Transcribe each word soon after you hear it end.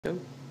Go.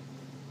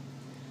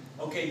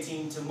 Okay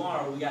team,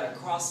 tomorrow we got a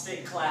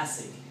CrossFit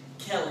Classic.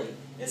 Kelly,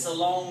 it's a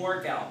long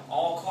workout,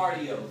 all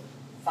cardio.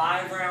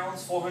 5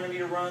 rounds,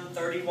 400-meter run,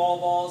 30 wall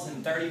balls,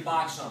 and 30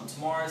 box jump.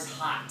 Tomorrow is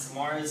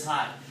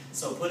hot.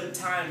 So put a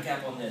time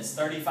cap on this,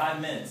 35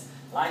 minutes.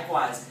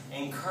 Likewise,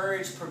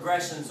 encourage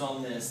progressions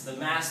on this. The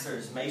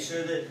masters, make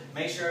sure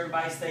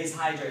everybody stays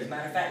hydrated. As a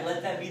matter of fact,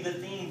 let that be the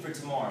theme for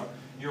tomorrow.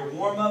 Your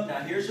warm-up, now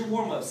here's your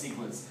warm-up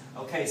sequence.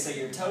 Okay, so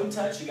your toe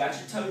touch, you got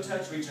your toe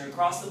touch reaching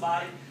across the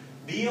body.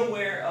 Be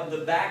aware of the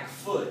back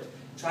foot.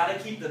 Try to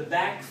keep the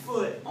back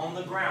foot on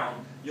the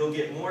ground. You'll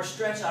get more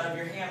stretch out of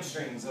your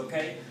hamstrings,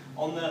 okay?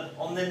 On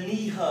the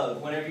knee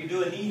hug, whenever you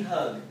do a knee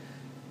hug,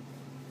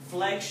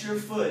 flex your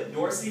foot,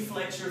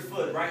 dorsiflex your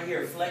foot right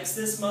here. Flex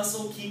this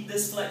muscle, keep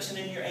this flexion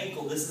in your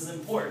ankle. This is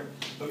important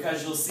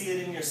because you'll see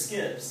it in your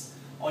skips.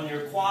 On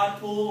your quad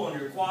pull,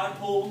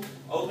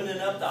 opening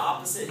up the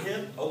opposite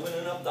hip,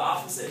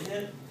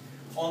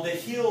 On the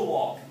heel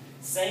walk,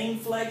 same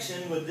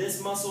flexion with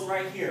this muscle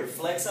right here.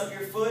 Flex up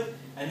your foot,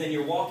 and then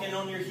you're walking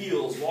on your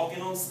heels,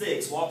 walking on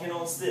sticks.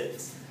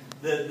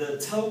 The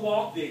toe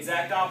walk, the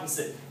exact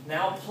opposite.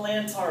 Now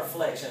plantar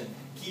flexion.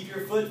 Keep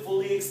your foot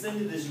fully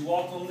extended as you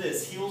walk on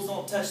this. Heels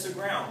don't touch the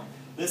ground.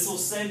 This will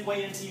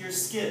segue into your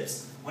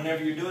skips.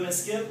 Whenever you're doing a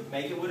skip,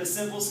 make it with a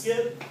simple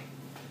skip.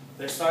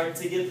 They're starting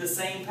to get the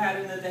same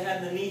pattern that they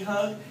had in the knee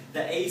hug.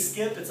 The A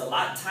skip, it's a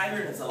lot tighter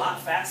and it's a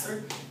lot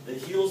faster. The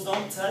heels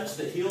don't touch,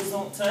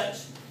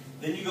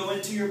 Then you go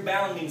into your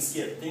bounding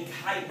skip. Think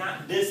height,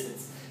 not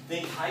distance.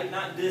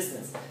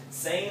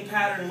 Same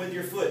pattern with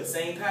your foot.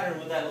 Same pattern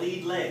with that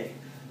lead leg.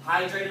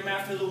 Hydrate them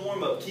after the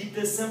warm-up. Keep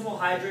this simple.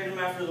 Hydrate them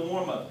after the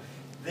warm-up.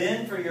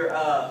 Then for your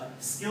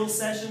skill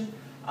session,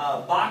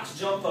 box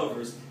jump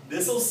overs.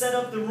 This will set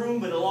up the room,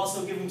 but it'll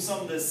also give them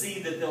something to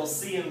see that they'll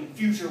see in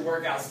future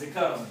workouts to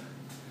come.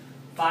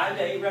 5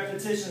 to 8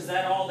 repetitions,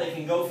 that's all. They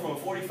can go from a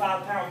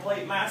 45-pound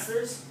plate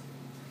masters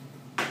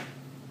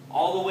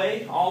all the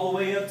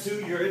way up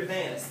to your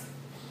advanced.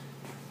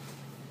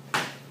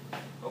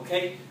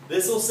 Okay,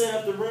 this will set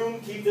up the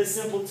room. Keep this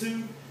simple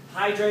too.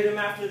 Hydrate them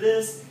after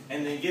this,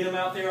 and then get them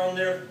out there on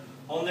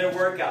their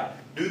workout.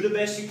 Do the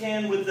best you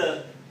can with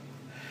the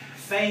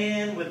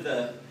fan, with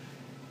the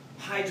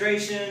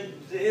hydration.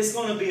 It's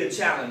going to be a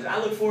challenge. I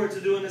look forward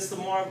to doing this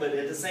tomorrow, but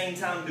at the same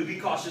time, do be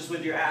cautious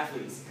with your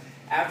athletes.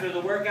 After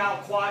the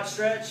workout, quad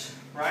stretch,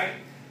 right?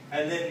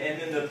 And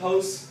then the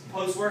post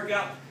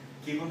workout,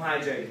 keep them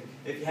hydrated.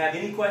 If you have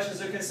any questions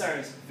or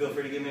concerns, feel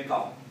free to give me a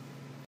call.